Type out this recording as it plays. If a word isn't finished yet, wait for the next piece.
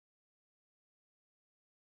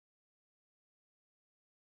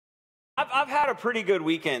I've had a pretty good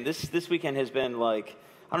weekend. This weekend has been like,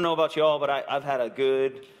 I don't know about y'all, but I've had a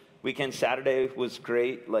good weekend. Saturday was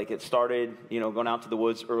great. Like it started, going out to the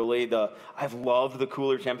woods early. I've loved the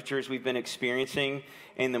cooler temperatures we've been experiencing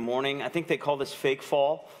in the morning. I think they call this fake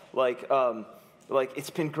fall. Like it's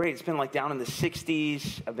been great. It's been like down in the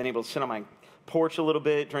 60s. I've been able to sit on my porch a little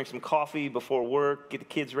bit, drink some coffee before work, get the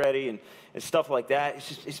kids ready, and stuff like that.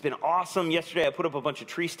 It's been awesome. Yesterday, I put up a bunch of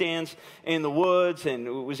tree stands in the woods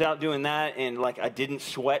and was out doing that, and like I didn't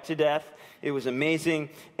sweat to death. It was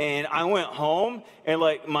amazing. And I went home, and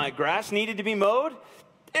like my grass needed to be mowed,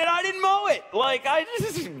 and I didn't mow it. Like I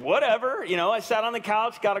just whatever, I sat on the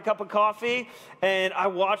couch, got a cup of coffee, and I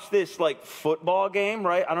watched this like football game.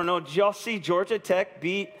 Right? I don't know. Did y'all see Georgia Tech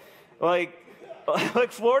beat like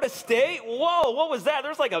Florida State? Whoa, what was that?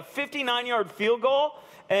 There's like a 59-yard field goal,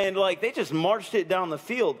 and like they just marched it down the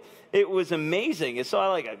field. It was amazing. And so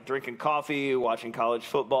I'm drinking coffee, watching college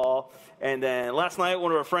football. And then last night,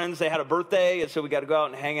 one of our friends, they had a birthday, and so we got to go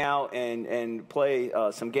out and hang out and play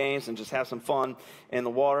some games and just have some fun in the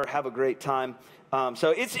water, have a great time.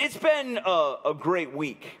 So it's been a great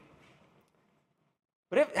week.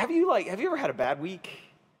 But have you ever had a bad week?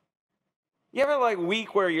 You ever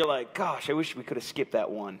week where you're like, gosh, I wish we could have skipped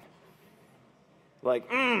that one.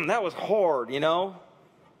 That was hard,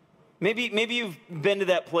 Maybe you've been to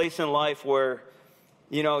that place in life where,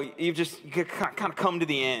 you kind of come to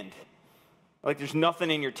the end. Like there's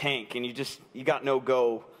nothing in your tank and you got no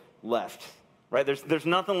go left, right? There's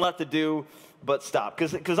nothing left to do but stop.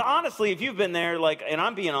 Because honestly, if you've been there, and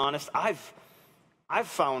I'm being honest, I've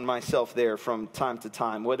found myself there from time to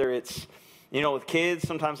time, whether it's, with kids,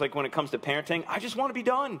 sometimes when it comes to parenting, I just want to be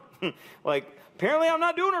done. Apparently I'm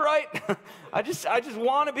not doing it right. I just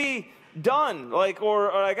want to be done.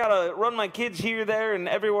 Or I got to run my kids here, there, and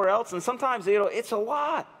everywhere else. And sometimes, it's a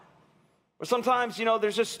lot. Or sometimes,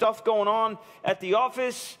 there's just stuff going on at the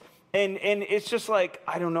office. And it's just I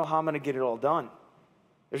don't know how I'm going to get it all done.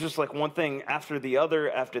 There's just one thing after the other,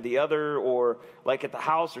 or at the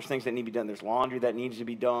house, there's things that need to be done. There's laundry that needs to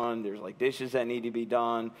be done. There's dishes that need to be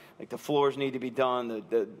done. The floors need to be done.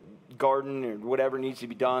 The garden or whatever needs to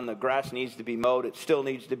be done. The grass needs to be mowed. It still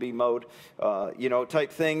needs to be mowed,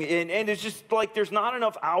 type thing. And it's just there's not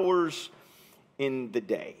enough hours in the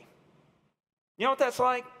day. You know what that's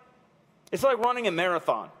like? It's like running a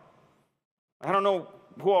marathon. I don't know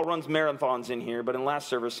who all runs marathons in here, but in last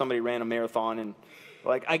service, somebody ran a marathon and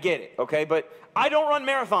I get it, okay? But I don't run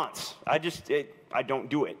marathons. I don't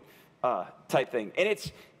do it, type thing. And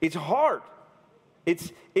it's hard.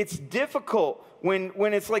 It's difficult when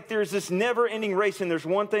it's there's this never-ending race and there's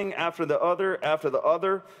one thing after the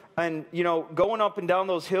other. And, going up and down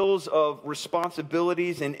those hills of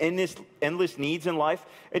responsibilities and endless needs in life,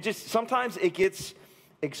 sometimes it gets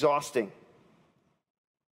exhausting.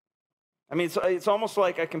 I mean, it's almost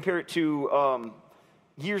like I compare it to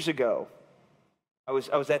years ago. I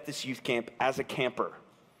was at this youth camp as a camper,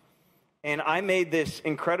 and I made this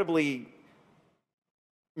incredibly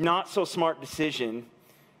not so smart decision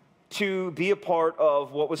to be a part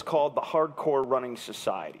of what was called the Hardcore Running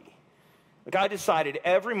Society. I decided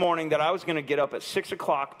every morning that I was going to get up at 6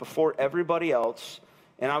 o'clock before everybody else,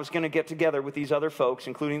 and I was going to get together with these other folks,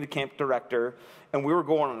 including the camp director, and we were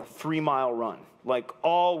going on a 3-mile run,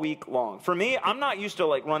 all week long. For me, I'm not used to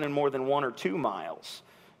running more than 1 or 2 miles.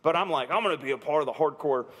 But I'm I'm going to be a part of the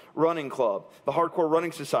Hardcore Running Club, the Hardcore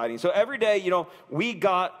Running Society. So every day, we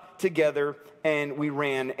got together and we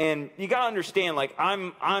ran. And you got to understand,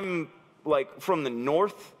 I'm from the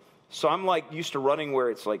north, so I'm used to running where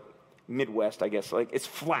it's Midwest, I guess. It's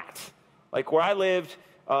flat. Where I lived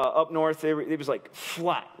up north, it was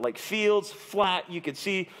flat, fields, flat. You could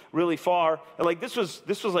see really far. And this was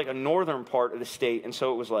a northern part of the state, and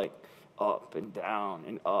so it was up and down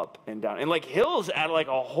and up and down. And hills add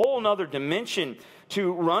a whole nother dimension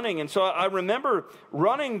to running. And so I remember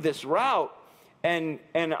running this route and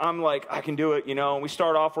I'm I can do it, And we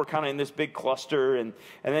start off, we're kind of in this big cluster. And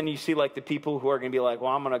then you see the people who are going to be well,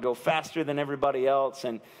 I'm going to go faster than everybody else.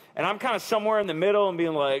 And I'm kind of somewhere in the middle and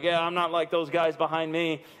being yeah, I'm not like those guys behind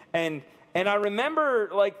me. And I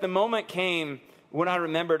remember the moment came when I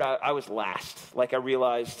remembered I was last. I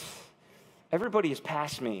realized everybody has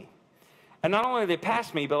passed me. And not only they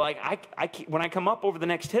pass me, but when I come up over the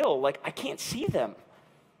next hill, I can't see them.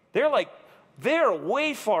 They're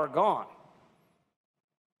way far gone.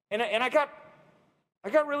 And I got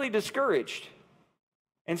really discouraged.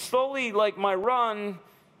 And slowly, my run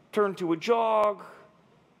turned to a jog,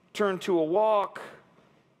 turned to a walk.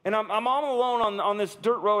 And I'm all alone on this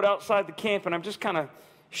dirt road outside the camp, and I'm just kind of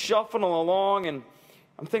shuffling along, and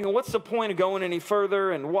I'm thinking, what's the point of going any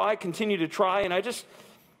further, and why continue to try? And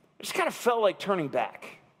I just kind of felt like turning back.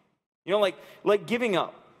 You know, like giving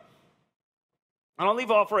up. And I'll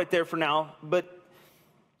leave off right there for now, but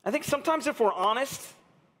I think sometimes if we're honest,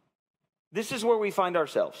 this is where we find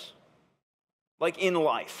ourselves, like in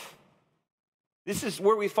life. This is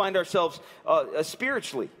where we find ourselves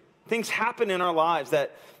spiritually. Things happen in our lives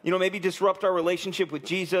that, maybe disrupt our relationship with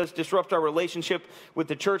Jesus, disrupt our relationship with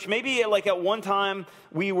the church. Maybe like at one time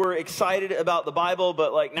we were excited about the Bible,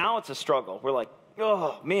 but like now it's a struggle. We're like,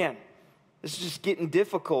 oh man, this is just getting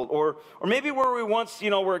difficult. Or maybe where we once,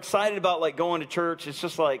 were excited about like going to church, it's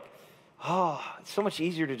just like, oh, it's so much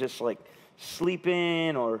easier to just like sleep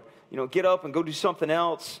in or, get up and go do something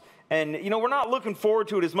else. And, we're not looking forward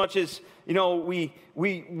to it as much as,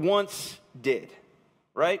 we once did,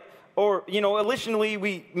 right? Or, additionally,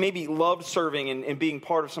 we maybe loved serving and being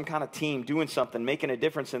part of some kind of team, doing something, making a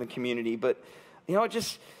difference in the community. But, it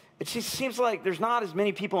just seems like there's not as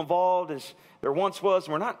many people involved as there once was.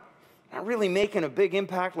 And we're not really making a big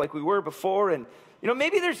impact like we were before. And,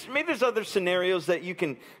 maybe there's other scenarios that you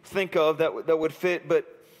can think of that would fit. But,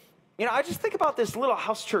 I just think about this little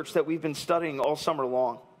house church that we've been studying all summer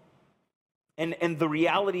long and the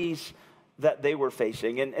realities that they were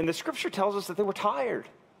facing. And the scripture tells us that they were tired.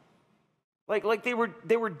 Like they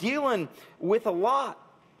were dealing with a lot.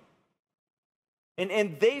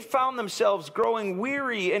 And they found themselves growing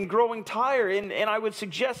weary and growing tired. And I would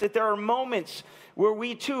suggest that there are moments where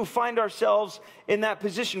we too find ourselves in that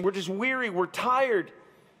position. We're just weary, we're tired.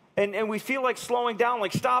 And we feel like slowing down,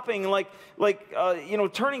 like stopping, like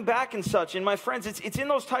turning back and such. And my friends, it's in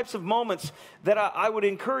those types of moments that I would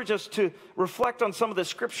encourage us to reflect on some of the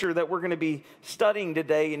scripture that we're going to be studying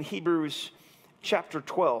today in Hebrews chapter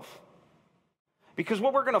 12. Because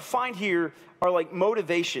what we're going to find here are like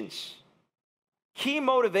motivations, key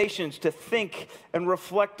motivations to think and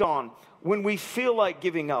reflect on when we feel like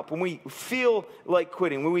giving up, when we feel like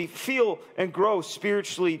quitting, when we feel and grow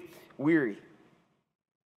spiritually weary.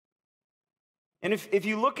 And if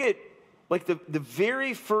you look at like the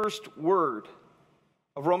very first word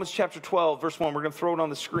of Romans chapter 12, verse 1, we're going to throw it on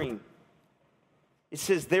the screen. It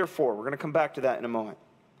says, therefore. We're going to come back to that in a moment.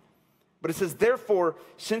 But it says, therefore,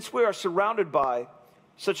 since we are surrounded by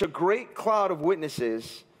such a great cloud of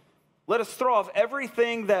witnesses, let us throw off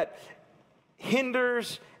everything that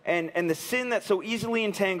hinders and the sin that so easily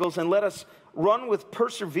entangles, and let us run with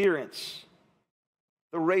perseverance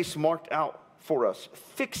the race marked out for us,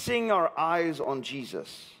 fixing our eyes on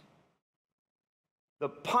Jesus, the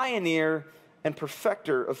pioneer and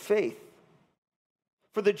perfecter of faith.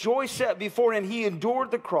 For the joy set before him, he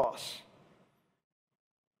endured the cross,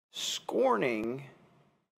 scorning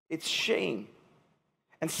its shame,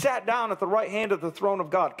 and sat down at the right hand of the throne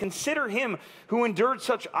of God. Consider him who endured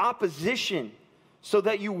such opposition, so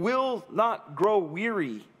that you will not grow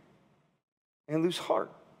weary and lose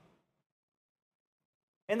heart.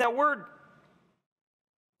 And that word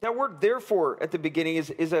therefore at the beginning is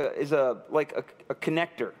a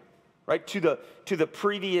connector, right, to the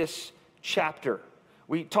previous chapter.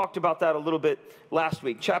 We talked about that a little bit last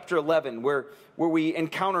week, chapter 11, where we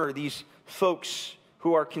encounter these folks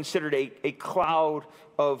who are considered a cloud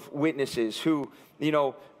of witnesses who,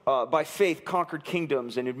 by faith conquered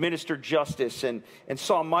kingdoms and administered justice and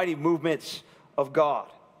saw mighty movements of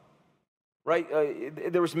God,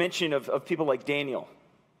 right? There was mention of people like Daniel,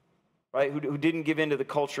 right, who didn't give in to the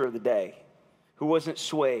culture of the day, who wasn't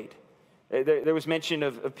swayed. There was mention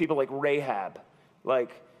of people like Rahab,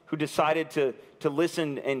 who decided to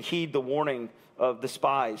listen and heed the warning of the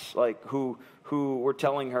spies, who were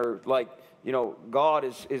telling her, God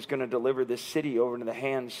is going to deliver this city over into the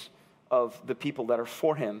hands of the people that are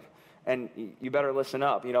for him, and you better listen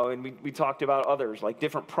up, And we talked about others, like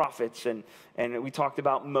different prophets, and we talked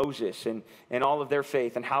about Moses and all of their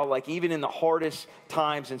faith, and how, even in the hardest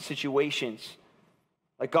times and situations,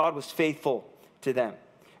 God was faithful to them.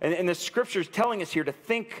 And the scripture's telling us here to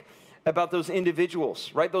think about those individuals,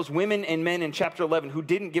 right? Those women and men in chapter 11 who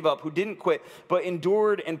didn't give up, who didn't quit, but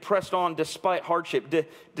endured and pressed on despite hardship,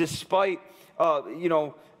 despite,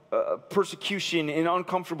 persecution in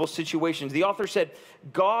uncomfortable situations. The author said,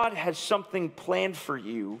 God has something planned for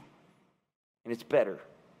you, and it's better.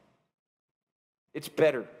 It's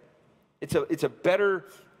better. It's a better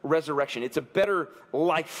resurrection. It's a better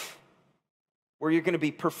life where you're going to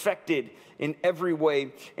be perfected in every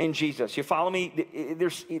way in Jesus. You follow me?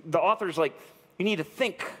 The author's like, you need to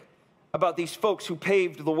think about these folks who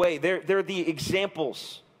paved the way. They're the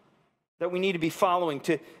examples that we need to be following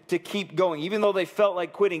to keep going. Even though they felt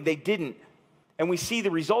like quitting, they didn't. And we see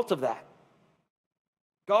the result of that.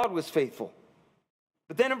 God was faithful.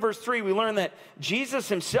 But then in verse 3, we learn that Jesus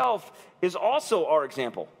himself is also our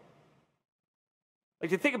example. Like,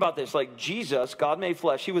 to think about this, like Jesus, God made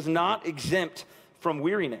flesh, he was not exempt from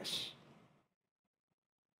weariness.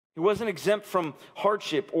 He wasn't exempt from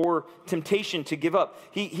hardship or temptation to give up.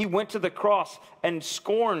 He went to the cross and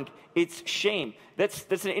scorned its shame.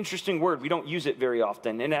 That's an interesting word. We don't use it very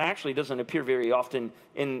often, and it actually doesn't appear very often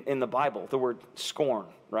in the Bible, the word scorn,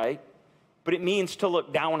 right? But it means to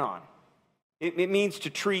look down on. It means to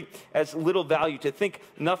treat as little value, to think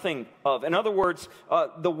nothing of. In other words,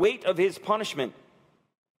 the weight of his punishment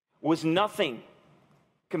was nothing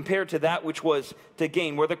compared to that which was to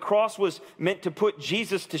gain. Where the cross was meant to put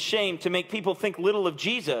Jesus to shame, to make people think little of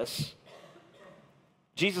Jesus,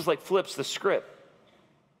 Jesus like flips the script.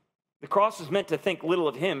 The cross is meant to think little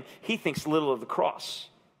of him. He thinks little of the cross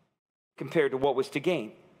compared to what was to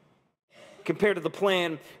gain. Compared to the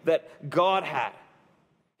plan that God had,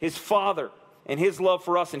 his Father, and his love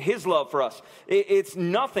for us and his love for us. It's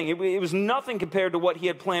nothing. It was nothing compared to what he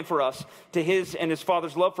had planned for us, to his and his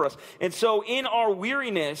Father's love for us. And so in our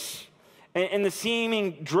weariness and the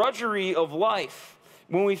seeming drudgery of life,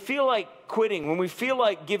 when we feel like quitting, when we feel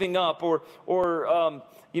like giving up or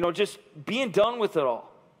just being done with it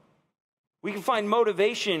all, we can find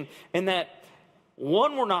motivation in that,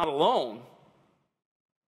 one, we're not alone,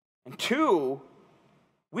 and two,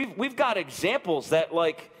 we've got examples that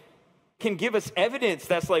like can give us evidence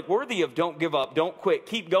that's like worthy of don't give up, don't quit,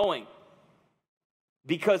 keep going.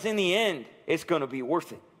 Because in the end, it's going to be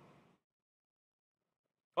worth it.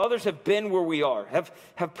 Others have been where we are,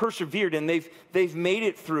 have persevered, and they've made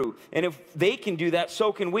it through. And if they can do that,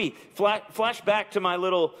 so can we. Flash back to my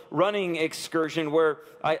little running excursion where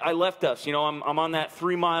I left us. You know, I'm on that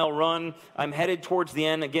 3-mile run. I'm headed towards the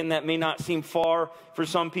end. Again, that may not seem far for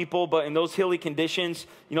some people, but in those hilly conditions,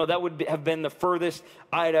 you know, that would have been the furthest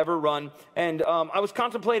I had ever run. And I was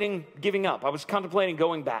contemplating giving up. I was contemplating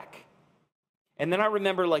going back. And then I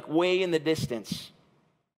remember, like, way in the distance,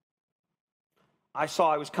 I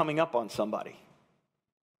saw I was coming up on somebody.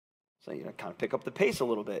 So, you know, kind of pick up the pace a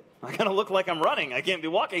little bit. I got to look like I'm running. I can't be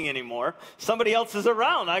walking anymore. Somebody else is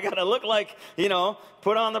around. I got to look like, you know,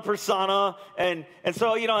 put on the persona. And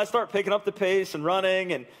so, you know, I start picking up the pace and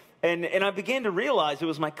running. And I began to realize it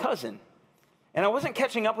was my cousin. And I wasn't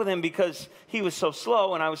catching up with him because he was so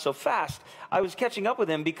slow and I was so fast. I was catching up with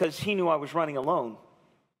him because he knew I was running alone.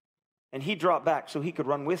 And he dropped back so he could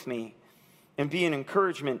run with me and be an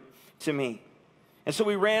encouragement to me. And so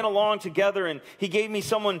we ran along together, and he gave me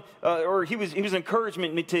he was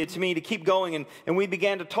encouragement to me to keep going, and we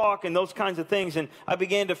began to talk and those kinds of things, and I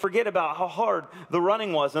began to forget about how hard the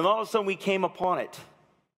running was, and all of a sudden we came upon it.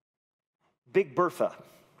 Big Bertha.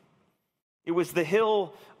 It was the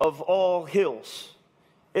hill of all hills.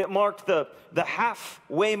 It marked the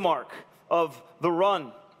halfway mark of the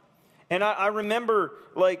run. And I remember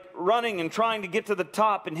like running and trying to get to the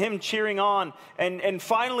top and him cheering on. And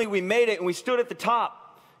finally we made it and we stood at the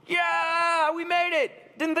top. Yeah, we made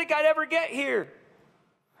it. Didn't think I'd ever get here.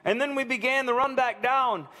 And then we began the run back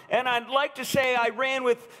down. And I'd like to say I ran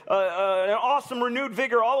with an awesome renewed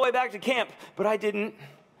vigor all the way back to camp. But I didn't.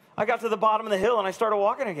 I got to the bottom of the hill and I started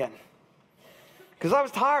walking again. Because I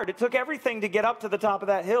was tired. It took everything to get up to the top of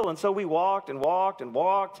that hill. And so we walked and walked and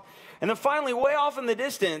walked. And then finally, way off in the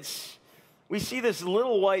distance, we see this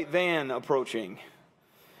little white van approaching.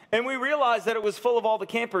 And we realized that it was full of all the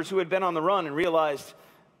campers who had been on the run and realized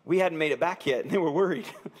we hadn't made it back yet. And they were worried.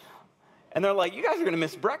 And they're like, you guys are going to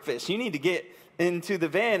miss breakfast. You need to get into the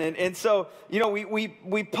van. And so, you know,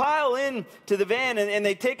 we pile in to the van and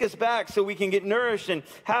they take us back so we can get nourished and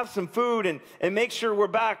have some food and make sure we're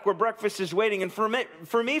back where breakfast is waiting. And for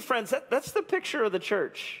me, friends, that's the picture of the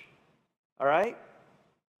church. All right?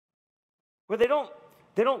 Where they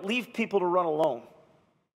don't leave people to run alone.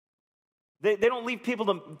 They don't leave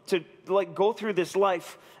people to like go through this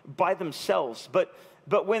life by themselves. But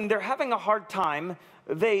when they're having a hard time,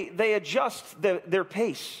 they adjust their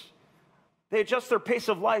pace. They adjust their pace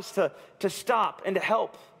of life to stop and to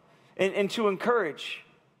help and to encourage.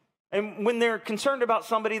 And when they're concerned about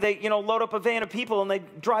somebody, they load up a van of people and they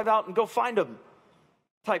drive out and go find them,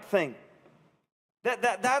 type thing.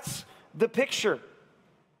 That's the picture.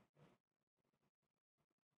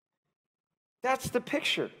 That's the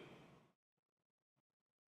picture.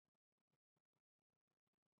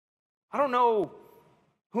 I don't know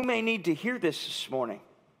who may need to hear this morning.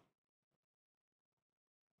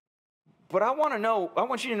 But I want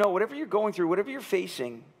you to know, whatever you're going through, whatever you're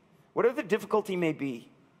facing, whatever the difficulty may be,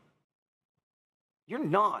 you're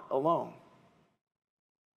not alone.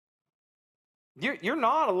 You're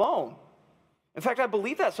not alone. In fact, I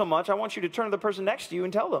believe that so much, I want you to turn to the person next to you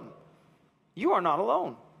and tell them, you are not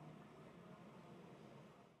alone.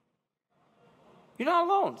 You're not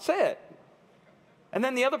alone. Say it. And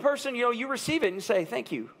then the other person, you receive it and say,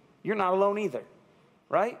 thank you. You're not alone either,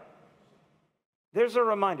 right? There's a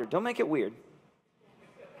reminder. Don't make it weird,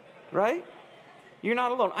 right? You're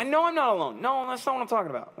not alone. I know I'm not alone. No, that's not what I'm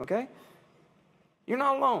talking about, okay? You're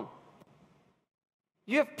not alone.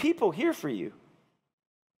 You have people here for you.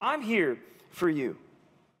 I'm here for you.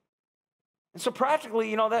 And so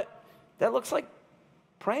practically, that looks like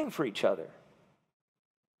praying for each other.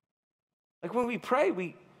 Like when we pray,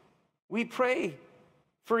 we pray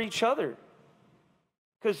for each other.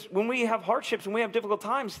 Because when we have hardships and we have difficult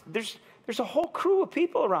times, there's a whole crew of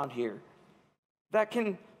people around here that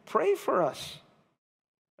can pray for us.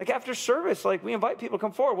 Like after service, like we invite people to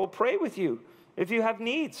come forward. We'll pray with you if you have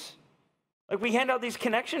needs. Like we hand out these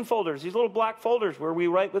connection folders, these little black folders where we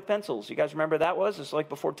write with pencils. You guys remember that was? It's like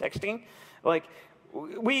before texting. Like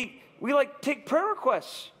we like take prayer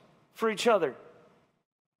requests for each other.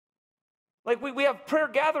 Like we have prayer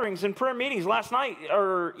gatherings and prayer meetings. Last night,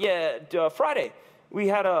 Friday, we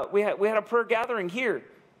had a prayer gathering here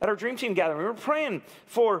at our Dream Team gathering. We were praying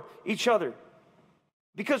for each other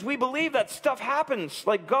because we believe that stuff happens.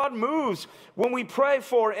 Like God moves when we pray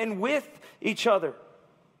for and with each other.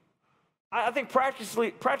 I think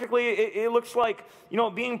practically it looks like,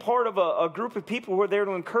 being part of a group of people who are there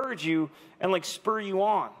to encourage you and like spur you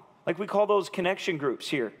on. Like we call those connection groups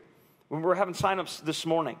here. We're having signups this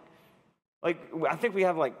morning. Like I think we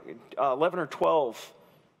have like 11 or 12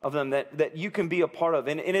 of them that you can be a part of.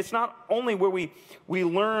 And it's not only where we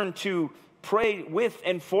learn to pray with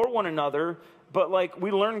and for one another, but like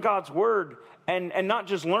we learn God's word and not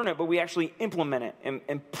just learn it, but we actually implement it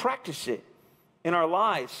and practice it in our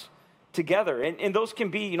lives together. And those can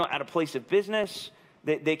be, at a place of business.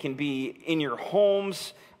 They can be in your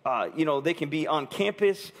homes. They can be on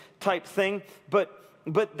campus type thing. But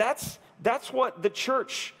that's what the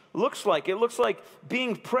church looks like. It looks like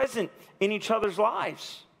being present in each other's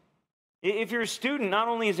lives. If you're a student, not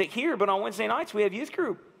only is it here, but on Wednesday nights we have youth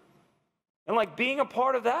group. And like being a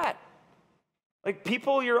part of that. Like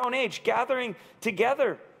people your own age gathering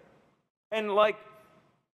together and like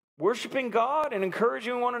worshiping God and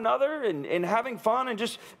encouraging one another and having fun and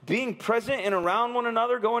just being present and around one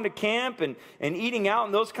another, going to camp and eating out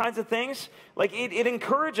and those kinds of things. Like it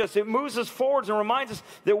encourages us, it moves us forwards and reminds us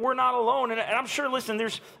that we're not alone. And I'm sure, listen,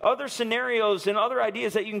 there's other scenarios and other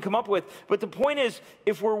ideas that you can come up with. But the point is,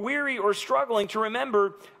 if we're weary or struggling, to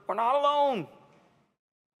remember we're not alone.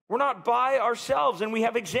 We're not by ourselves. And we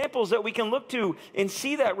have examples that we can look to and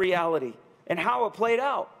see that reality and how it played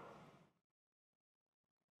out.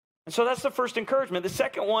 And so that's the first encouragement. The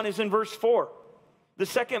second one is in verse 4. The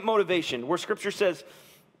second motivation, where Scripture says,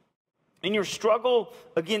 in your struggle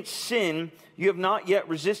against sin, you have not yet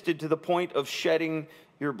resisted to the point of shedding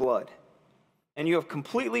your blood. And you have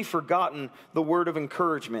completely forgotten the word of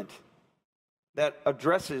encouragement that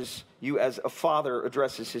addresses you as a father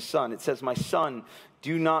addresses his son. It says, my son,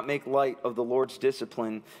 do not make light of the Lord's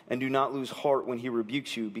discipline, and do not lose heart when he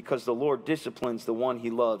rebukes you, because the Lord disciplines the one he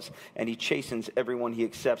loves, and he chastens everyone he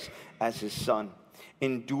accepts as his son.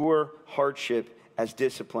 Endure hardship as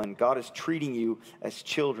discipline. God is treating you as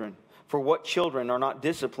children. For what children are not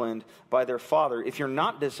disciplined by their father? If you're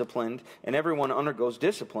not disciplined, and everyone undergoes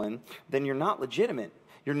discipline, then you're not legitimate.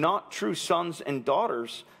 You're not true sons and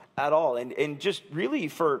daughters at all. And just really,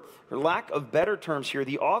 for lack of better terms here,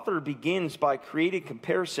 the author begins by creating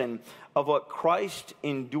comparison of what Christ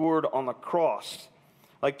endured on the cross,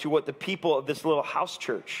 like to what the people of this little house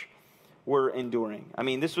church were enduring. I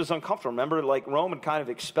mean, this was uncomfortable. Remember, like Rome had kind of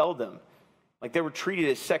expelled them. Like they were treated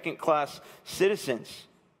as second-class citizens.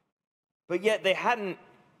 But yet they hadn't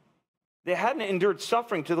endured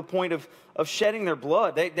suffering to the point of shedding their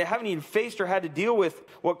blood. They haven't even faced or had to deal with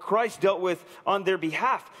what Christ dealt with on their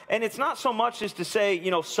behalf. And it's not so much as to say,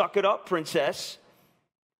 suck it up, princess,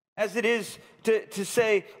 as it is to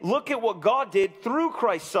say, look at what God did through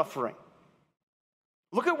Christ's suffering.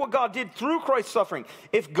 Look at what God did through Christ's suffering.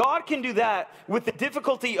 If God can do that with the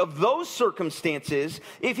difficulty of those circumstances,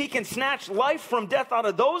 if he can snatch life from death out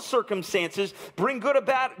of those circumstances, bring good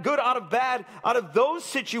out of bad out of those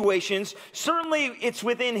situations, certainly it's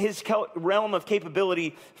within his realm of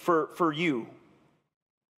capability for you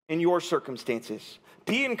in your circumstances.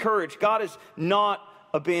 Be encouraged. God has not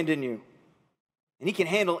abandoned you. And he can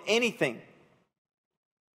handle anything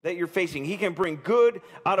that you're facing. He can bring good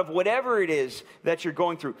out of whatever it is that you're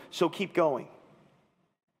going through. So keep going.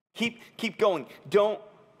 Keep going. Don't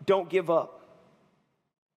give up.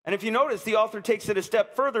 And if you notice, the author takes it a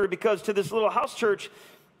step further, because to this little house church,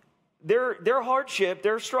 their hardship,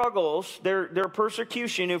 their struggles, their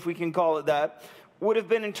persecution, if we can call it that, would have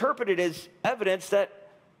been interpreted as evidence that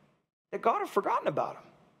God had forgotten about them.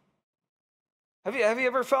 Have you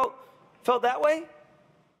ever felt that way?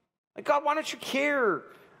 Like, God, why don't you care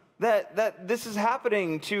that this is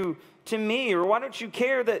happening to me? Or why don't you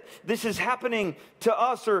care that this is happening to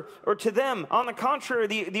us or to them? On the contrary,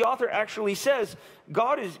 the author actually says,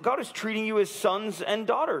 God is treating you as sons and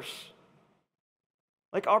daughters.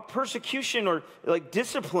 Like, our persecution or like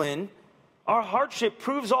discipline, our hardship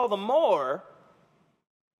proves all the more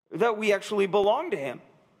that we actually belong to him,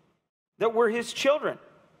 that we're his children.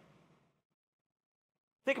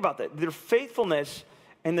 Think about that. Their faithfulness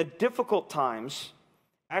in the difficult times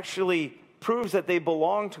actually proves that they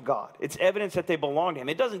belong to God. It's evidence that they belong to him.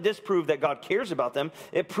 It doesn't disprove that God cares about them.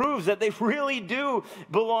 It proves that they really do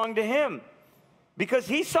belong to him, because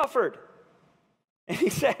he suffered. And he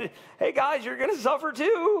said, hey guys, you're going to suffer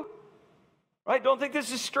too. Right? Don't think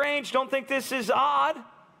this is strange. Don't think this is odd.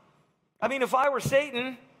 I mean, if I were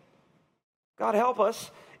Satan, God help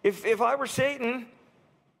us, if I were Satan,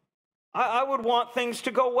 I would want things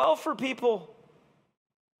to go well for people.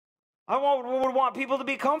 I would want people to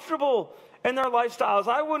be comfortable in their lifestyles.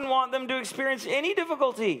 I wouldn't want them to experience any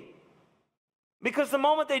difficulty, because the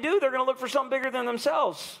moment they do, they're going to look for something bigger than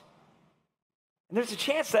themselves. And there's a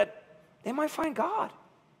chance that they might find God.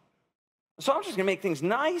 So I'm just going to make things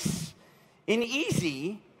nice and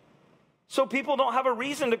easy so people don't have a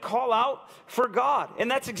reason to call out for God. And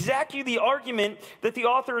that's exactly the argument that the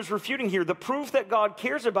author is refuting here. The proof that God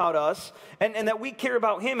cares about us and that we care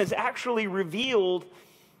about him is actually revealed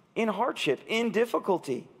in hardship, in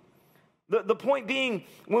difficulty. The point being,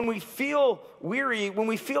 when we feel weary, when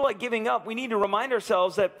we feel like giving up, we need to remind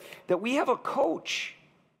ourselves that we have a coach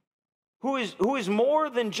who is more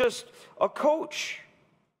than just a coach.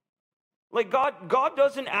 Like, God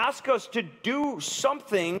doesn't ask us to do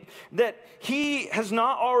something that he has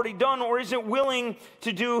not already done or isn't willing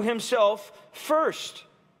to do himself first.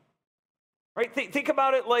 Right? Think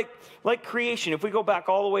about it like creation. If we go back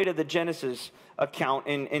all the way to the Genesis account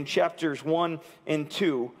in chapters 1 and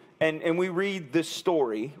 2, and we read this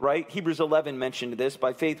story, right? Hebrews 11 mentioned this.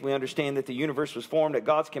 By faith we understand that the universe was formed at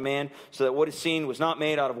God's command, so that what is seen was not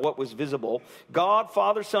made out of what was visible. God,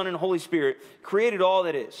 Father, Son, and Holy Spirit created all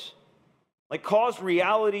that is. Like, caused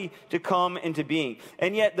reality to come into being.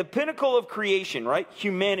 And yet the pinnacle of creation, right?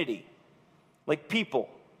 Humanity. Like people,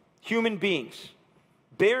 human beings,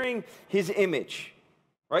 bearing his image,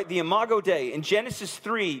 right? The Imago Dei. In Genesis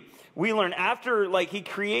 3, we learn after, like, he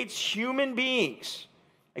creates human beings.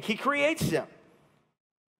 Like, he creates them.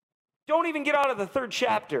 Don't even get out of the 3rd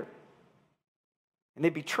chapter. And they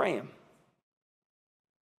betray him.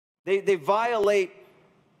 They violate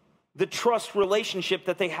the trust relationship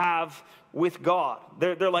that they have with God.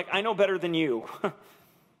 They're like, I know better than you.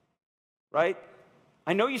 Right?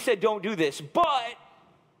 I know you said don't do this, but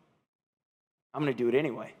I'm going to do it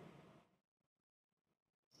anyway.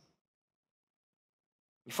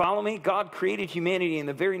 You follow me? God created humanity. In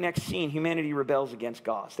the very next scene, humanity rebels against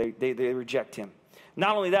God. They reject him.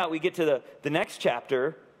 Not only that, we get to the next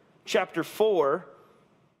chapter, chapter 4,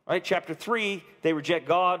 right? Chapter 3, they reject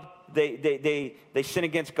God. They sin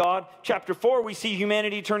against God. Chapter 4, we see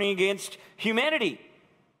humanity turning against humanity.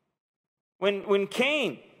 When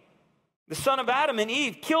Cain, the son of Adam and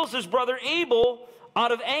Eve, kills his brother Abel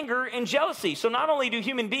out of anger and jealousy. So not only do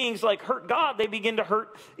human beings like hurt God, they begin to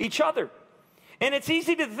hurt each other. And it's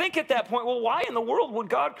easy to think at that point, well, why in the world would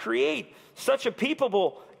God create such a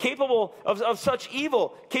capable of such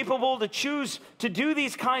evil, capable to choose to do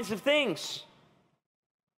these kinds of things?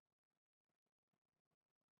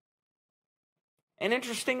 And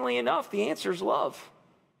interestingly enough, the answer is love.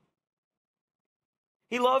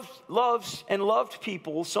 He loves and loved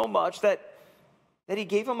people so much that he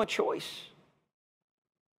gave them a choice.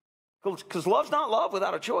 Because love's not love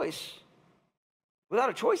without a choice. Without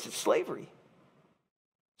a choice, it's slavery.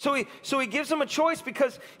 So he gives them a choice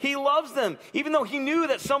because he loves them, even though he knew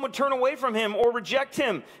that some would turn away from him or reject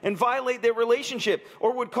him and violate their relationship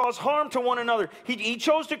or would cause harm to one another. He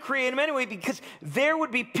chose to create them anyway because there would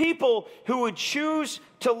be people who would choose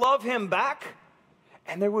to love him back,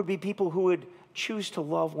 and there would be people who would choose to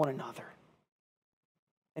love one another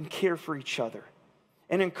and care for each other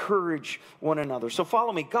and encourage one another. So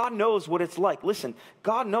follow me. God knows what it's like. Listen,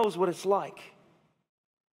 God knows what it's like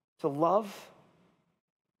to love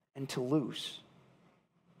and to lose.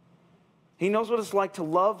 He knows what it's like to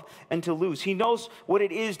love and to lose. He knows what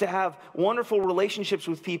it is to have wonderful relationships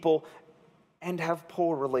with people and have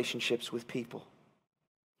poor relationships with people.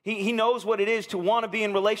 He knows what it is to want to be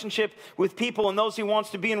in relationship with people and those he wants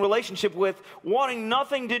to be in relationship with wanting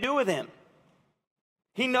nothing to do with him.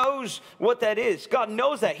 He knows what that is. God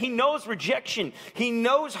knows that. He knows rejection. He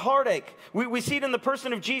knows heartache. We see it in the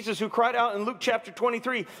person of Jesus, who cried out in Luke chapter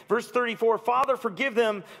 23, verse 34, Father, forgive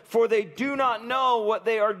them, for they do not know what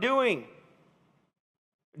they are doing.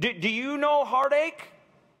 Do you know heartache?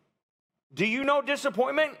 Do you know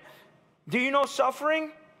disappointment? Do you know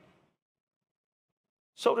suffering?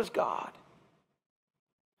 So does God.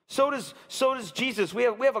 So does Jesus. We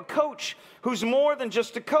have a coach who's more than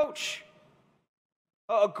just a coach.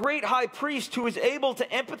 A great high priest who is able to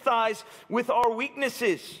empathize with our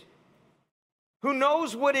weaknesses. Who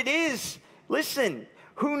knows what it is, listen,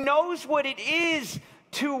 who knows what it is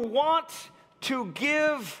to want to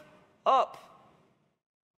give up.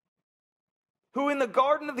 Who in the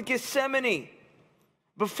Garden of the Gethsemane,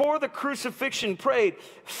 before the crucifixion, prayed,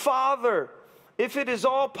 Father, if it is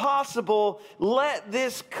all possible, let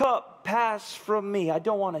this cup pass from me. I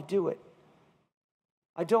don't want to do it.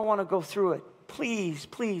 I don't want to go through it. Please,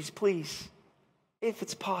 please, please, if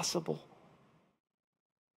it's possible.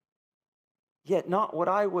 Yet not what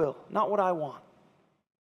I will, not what I want,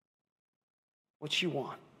 what you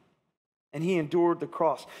want. And he endured the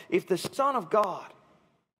cross. If the Son of God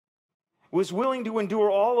was willing to endure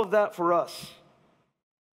all of that for us,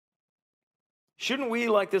 shouldn't we,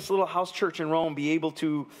 like this little house church in Rome, be able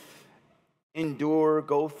to endure,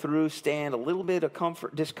 go through, stand a little bit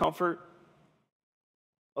of discomfort?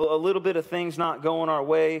 A little bit of things not going our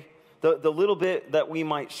way, the little bit that we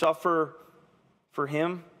might suffer for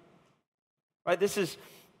him, right? This is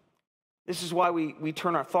why we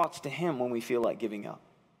turn our thoughts to him when we feel like giving up,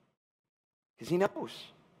 because he knows.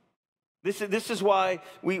 This is why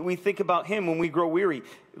we think about him when we grow weary.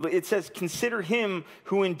 It says, consider him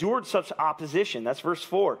who endured such opposition. That's verse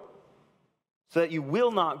 4. So that you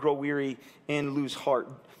will not grow weary and lose heart.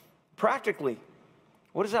 Practically,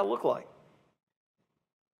 what does that look like?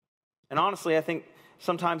 And honestly, I think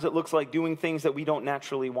sometimes it looks like doing things that we don't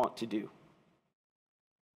naturally want to do.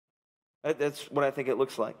 That's what I think it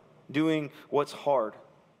looks like. Doing what's hard.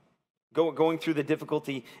 Going through the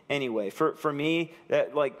difficulty anyway. For me,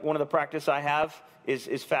 like one of the practice I have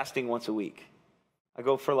is fasting once a week. I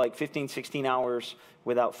go for like 15, 16 hours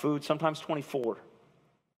without food, sometimes 24.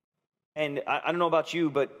 And I don't know about you,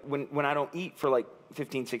 but when I don't eat for like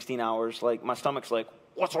 15, 16 hours, like my stomach's like,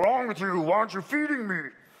 what's wrong with you? Why aren't you feeding me?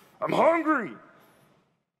 I'm hungry.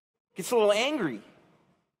 Gets a little angry.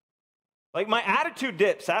 Like my attitude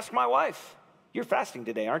dips. Ask my wife. You're fasting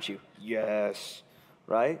today, aren't you? Yes.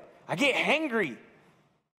 Right? I get hangry.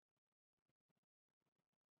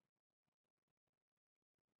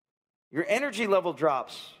 Your energy level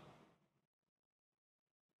drops.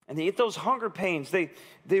 And they get those hunger pains. They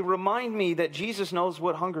remind me that Jesus knows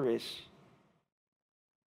what hunger is.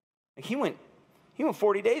 Like he went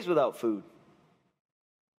 40 days without food.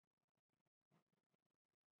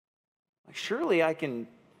 Like surely I can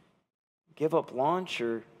give up lunch,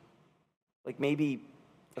 or like maybe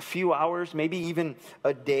a few hours, maybe even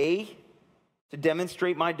a day, to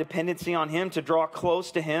demonstrate my dependency on him, to draw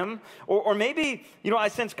close to him. Or maybe, I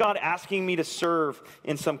sense God asking me to serve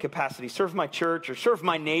in some capacity, serve my church or serve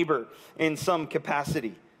my neighbor in some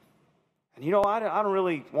capacity. And I don't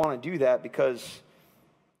really want to do that because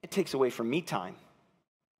it takes away from me time,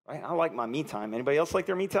 right? I like my me time. Anybody else like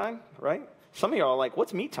their me time, right? Some of y'all are like,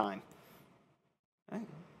 what's me time? Right?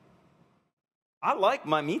 I like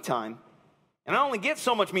my me time, and I only get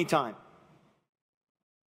so much me time.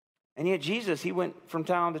 And yet Jesus, he went from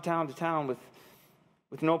town to town to town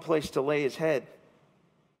with no place to lay his head.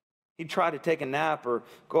 He'd try to take a nap or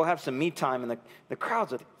go have some me time, and the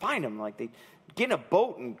crowds would find him. Like they'd get in a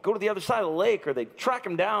boat and go to the other side of the lake, or they'd track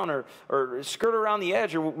him down or skirt around the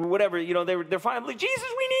edge or whatever. They're finding, like, Jesus,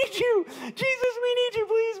 we need you. Jesus, we need you.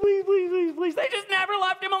 Please, please, please, please, please. They just never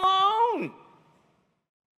left him alone.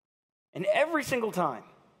 And every single time,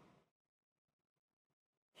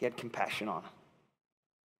 he had compassion on them.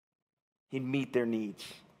 He'd meet their needs.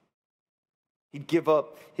 He'd give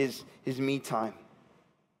up his me time.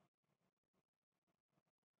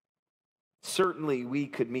 Certainly, we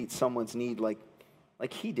could meet someone's need like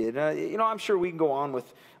he did. I'm sure we can go on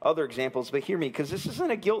with other examples, but hear me, because this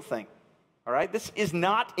isn't a guilt thing. All right? This is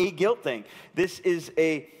not a guilt thing. This is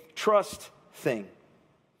a trust thing.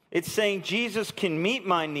 It's saying Jesus can meet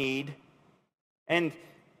my need, and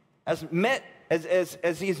as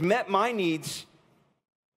he's met my needs,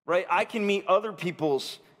 right, I can meet other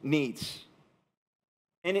people's needs.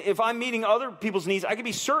 And if I'm meeting other people's needs, I can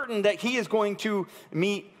be certain that he is going to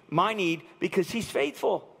meet my need because he's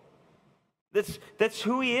faithful. That's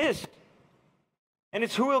who he is. And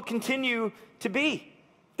it's who he'll continue to be.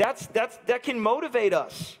 That can motivate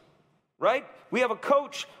us, right? We have a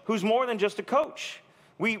coach who's more than just a coach.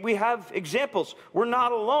 We have examples. We're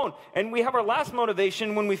not alone. And we have our last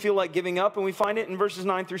motivation when we feel like giving up, and we find it in verses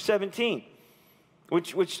 9 through 17,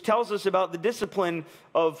 which tells us about the discipline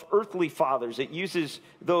of earthly fathers. It uses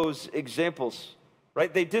those examples,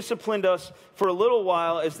 right? They disciplined us for a little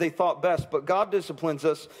while as they thought best, but God disciplines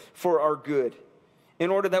us for our good,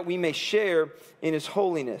 in order that we may share in his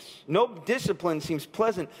holiness. No discipline seems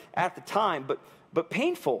pleasant at the time, but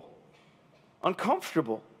painful,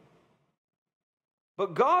 uncomfortable.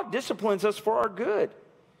 But God disciplines us for our good,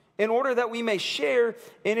 in order that we may share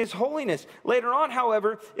in his holiness. Later on,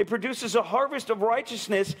 however, it produces a harvest of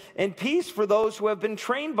righteousness and peace for those who have been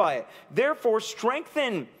trained by it. Therefore,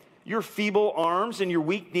 strengthen your feeble arms and your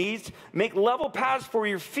weak knees. Make level paths for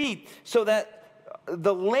your feet, so that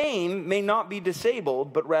the lame may not be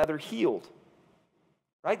disabled, but rather healed.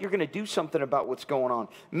 Right? You're going to do something about what's going on.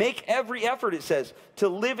 Make every effort, it says, to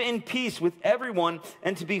live in peace with everyone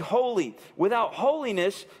and to be holy. Without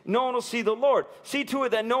holiness, no one will see the Lord. See to it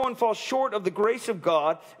that no one falls short of the grace of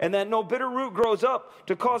God, and that no bitter root grows up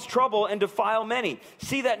to cause trouble and defile many.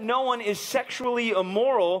 See that no one is sexually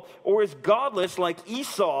immoral or is godless like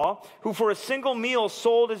Esau, who for a single meal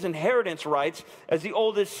sold his inheritance rights as the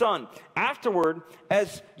oldest son. Afterward,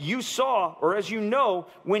 as you saw, or as you know,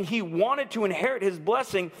 when he wanted to inherit his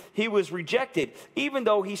blessing, he was rejected. Even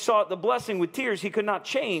though he sought the blessing with tears, he could not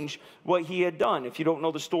change what he had done. If you don't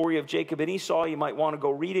know the story of Jacob and Esau, you might want to go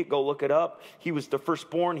read it, go look it up. He was the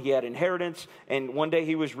firstborn, he had inheritance, and one day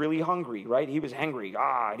he was really hungry, right? He was hangry,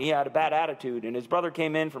 and he had a bad attitude, and his brother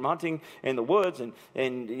came in from hunting in the woods,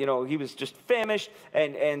 and you know, he was just famished,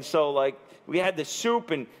 and so, like, we had this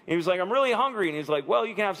soup, and he was like, I'm really hungry, and he's like, well,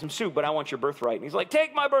 you can have some soup, but I want your birthright. And he's like,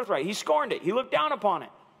 take my birthright. He scorned it. He looked down upon it.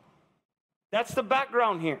 That's the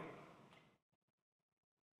background here.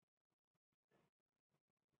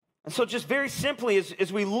 And so just very simply,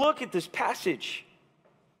 as we look at this passage,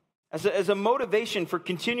 as a motivation for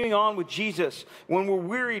continuing on with Jesus when we're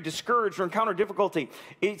weary, discouraged, or encounter difficulty,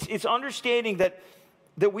 it's understanding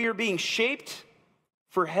that we are being shaped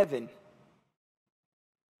for heaven.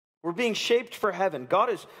 We're being shaped for heaven.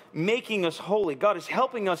 God is making us holy. God is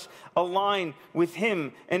helping us align with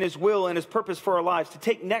him and his will and his purpose for our lives, to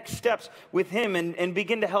take next steps with him and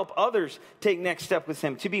begin to help others take next step with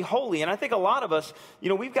him, to be holy. And I think a lot of us, you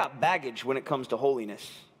know, we've got baggage when it comes to holiness,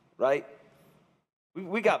 right?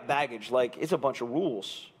 We got baggage, like it's a bunch of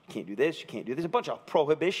rules. You can't do this, you can't do this, a bunch of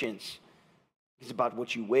prohibitions. It's about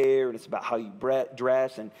what you wear, and it's about how you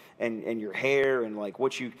dress, and your hair, and like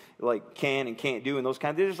what you like can and can't do, and those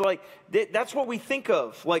kinds of things. Like that's what we think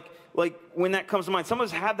of. Like when that comes to mind, some of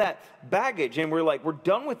us have that baggage, and we're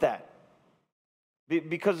done with that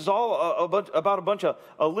because it's all about a bunch of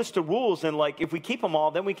a list of rules, and like if we keep them all,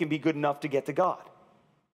 then we can be good enough to get to God.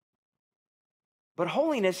 But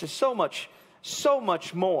holiness is so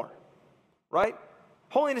much more, right?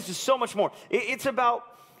 Holiness is so much more. It's about.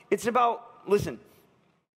 Listen,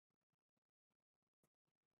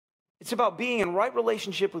 it's about being in right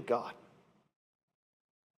relationship with God.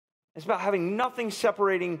 It's about having nothing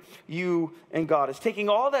separating you and God. It's taking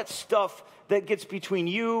all that stuff that gets between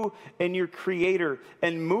you and your Creator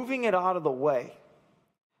and moving it out of the way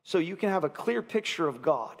so you can have a clear picture of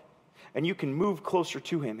God and you can move closer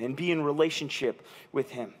to him and be in relationship with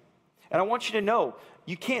him. And I want you to know,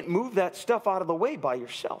 you can't move that stuff out of the way by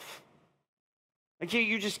yourself. Like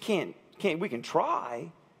you just can't. We can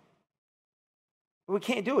try, but we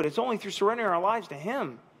can't do it. It's only through surrendering our lives to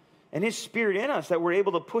him and his Spirit in us that we're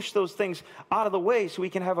able to push those things out of the way so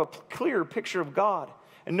we can have a clearer picture of God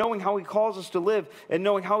and knowing how he calls us to live and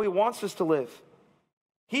knowing how he wants us to live.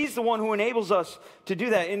 He's the one who enables us to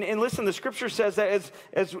do that. And listen, the scripture says that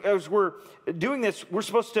as we're doing this, we're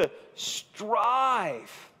supposed to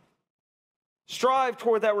strive. Strive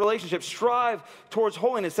toward that relationship. Strive towards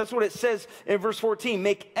holiness. That's what it says in verse 14.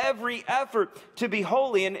 Make every effort to be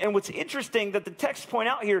holy. And what's interesting that the texts point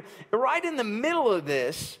out here, right in the middle of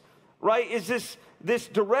this, right, is this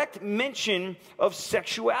direct mention of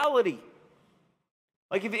sexuality.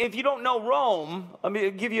 Like if you don't know Rome, let me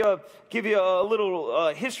give you a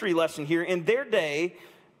little history lesson here. In their day,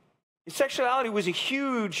 sexuality was a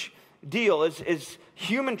huge deal. As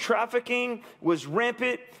human trafficking was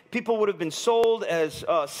rampant, people would have been sold as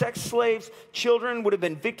sex slaves. Children would have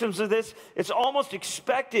been victims of this. It's almost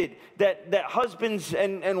expected that husbands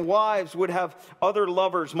and wives would have other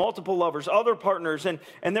lovers, multiple lovers, other partners, and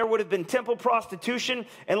there would have been temple prostitution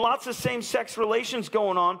and lots of same-sex relations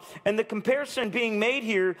going on. And the comparison being made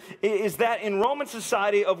here is that in Roman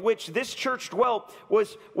society, of which this church dwelt,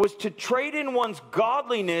 was to trade in one's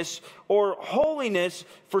godliness or holiness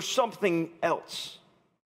for something else.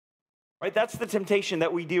 Right? That's the temptation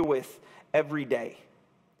that we deal with every day.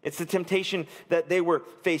 It's the temptation that they were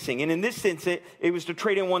facing. And in this sense, it was to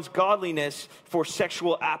trade in one's godliness for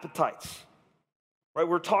sexual appetites. Right?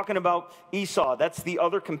 We're talking about Esau. That's the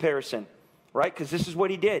other comparison, right? Because this is what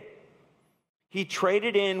he did. He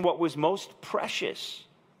traded in what was most precious,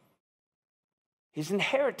 his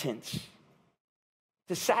inheritance,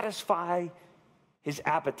 to satisfy his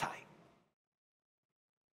appetite.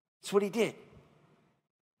 That's what he did.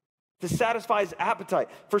 To satisfy his appetite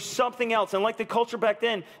for something else. And like the culture back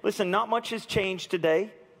then, listen, not much has changed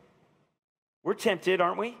today. We're tempted,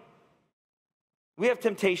 aren't we? We have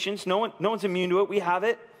temptations. No one's immune to it. We have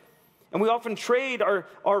it. And we often trade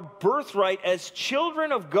our birthright as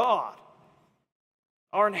children of God,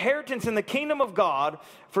 our inheritance in the kingdom of God,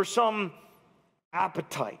 for some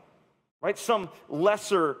appetite, right? Some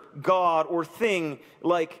lesser God or thing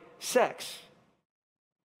like sex.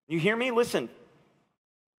 You hear me? Listen.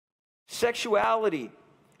 Sexuality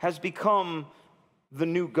has become the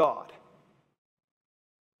new God.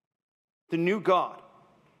 The new God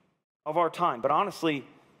of our time. But honestly,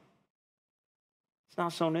 it's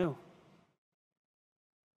not so new.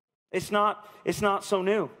 It's not so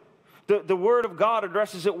new. The Word of God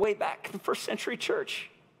addresses it way back in the first century church.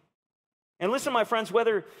 And listen, my friends,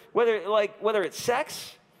 whether it's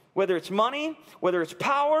sex, whether it's money, whether it's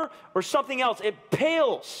power, or something else, it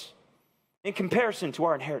pales in comparison to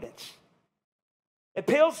our inheritance. It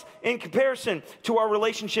pales in comparison to our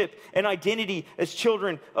relationship and identity as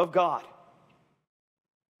children of God.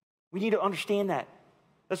 We need to understand that.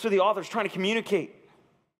 That's what the author's trying to communicate.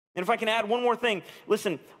 And if I can add one more thing,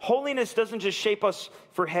 listen, holiness doesn't just shape us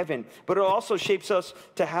for heaven, but it also shapes us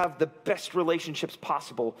to have the best relationships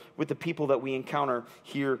possible with the people that we encounter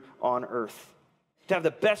here on earth. To have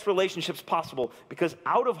the best relationships possible, because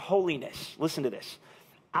out of holiness, listen to this,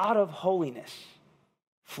 out of holiness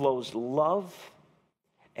flows love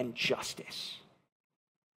and justice.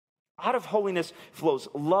 Out of holiness flows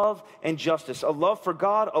love and justice. A love for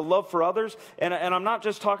God, a love for others. And I'm not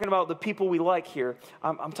just talking about the people we like here.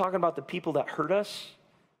 I'm talking about the people that hurt us.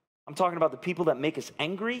 I'm talking about the people that make us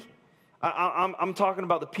angry. I'm talking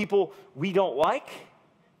about the people we don't like.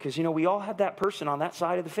 Because, we all have that person on that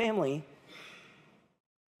side of the family.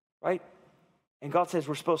 Right? And God says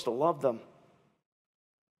we're supposed to love them.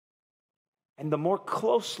 And the more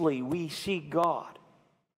closely we see God,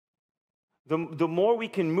 the more we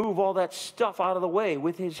can move all that stuff out of the way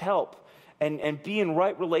with his help and be in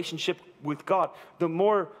right relationship with God, the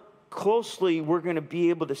more closely we're going to be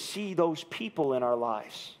able to see those people in our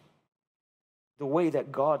lives the way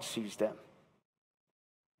that God sees them.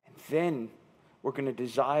 And then we're going to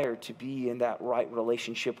desire to be in that right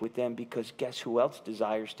relationship with them, because guess who else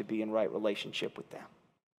desires to be in right relationship with them?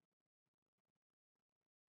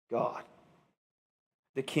 God,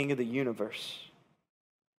 the King of the universe.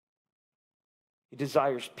 He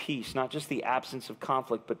desires peace, not just the absence of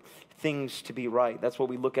conflict, but things to be right. That's what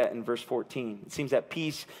we look at in verse 14. It seems that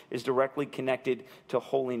peace is directly connected to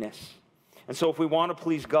holiness. And so if we want to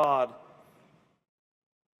please God,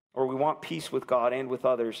 or we want peace with God and with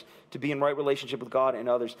others, to be in right relationship with God and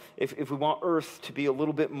others, if we want earth to be a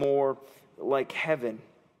little bit more like heaven,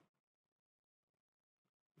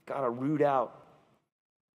 we've got to root out,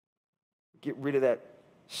 get rid of that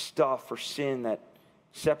stuff or sin that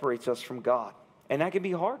separates us from God. And that can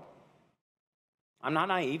be hard. I'm not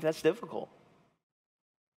naive. That's difficult.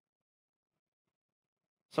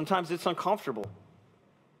 Sometimes it's uncomfortable.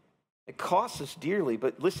 It costs us dearly.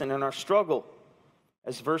 But listen, in our struggle,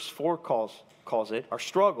 as verse 4 calls it, our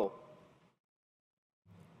struggle,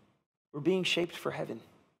 we're being shaped for heaven.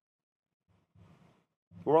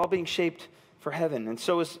 We're all being shaped for heaven. And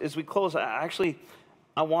so as we close, I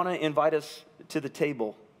want to invite us to the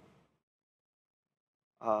table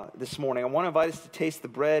this morning. I want to invite us to taste the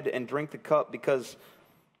bread and drink the cup, because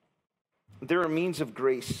there are means of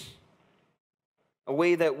grace, a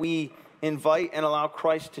way that we invite and allow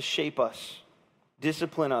Christ to shape us,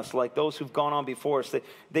 discipline us like those who've gone on before us, that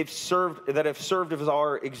have served as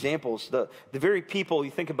our examples. The very people,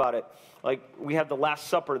 you think about it, like we have the Last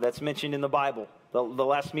Supper that's mentioned in the Bible, the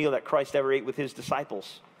last meal that Christ ever ate with his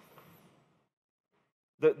disciples.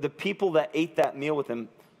 The people that ate that meal with him,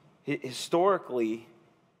 historically,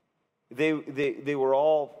 they were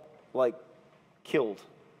all like killed.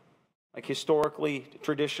 Like historically,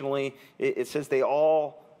 traditionally, it says they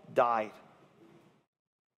all died.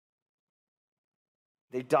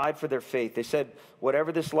 They died for their faith. They said,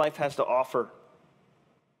 whatever this life has to offer,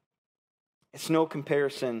 it's no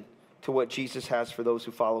comparison to what Jesus has for those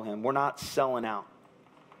who follow him. We're not selling out.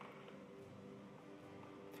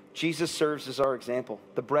 Jesus serves as our example.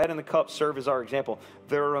 The bread and the cup serve as our example.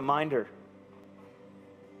 They're a reminder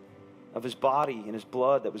of his body and his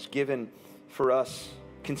blood that was given for us.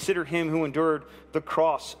 Consider him who endured the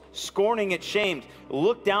cross, scorning its shame,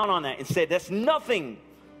 looked down on that and said, that's nothing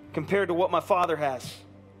compared to what my Father has.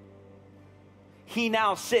 He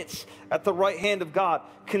now sits at the right hand of God.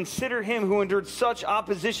 Consider him who endured such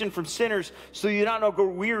opposition from sinners, so you do not grow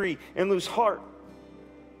weary and lose heart.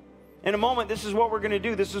 In a moment, this is what we're going to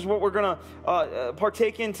do. This is what we're going to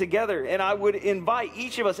partake in together. And I would invite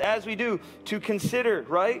each of us, as we do, to consider,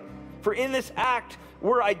 right? For in this act,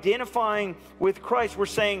 we're identifying with Christ. We're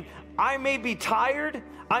saying, I may be tired,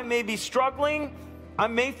 I may be struggling, I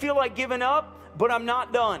may feel like giving up, but I'm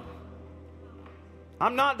not done.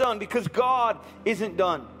 I'm not done because God isn't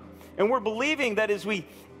done. And we're believing that as we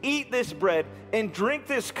eat this bread and drink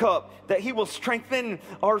this cup, that he will strengthen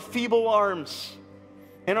our feeble arms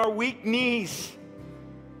and our weak knees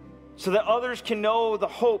so that others can know the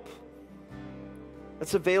hope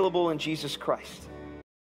that's available in Jesus Christ.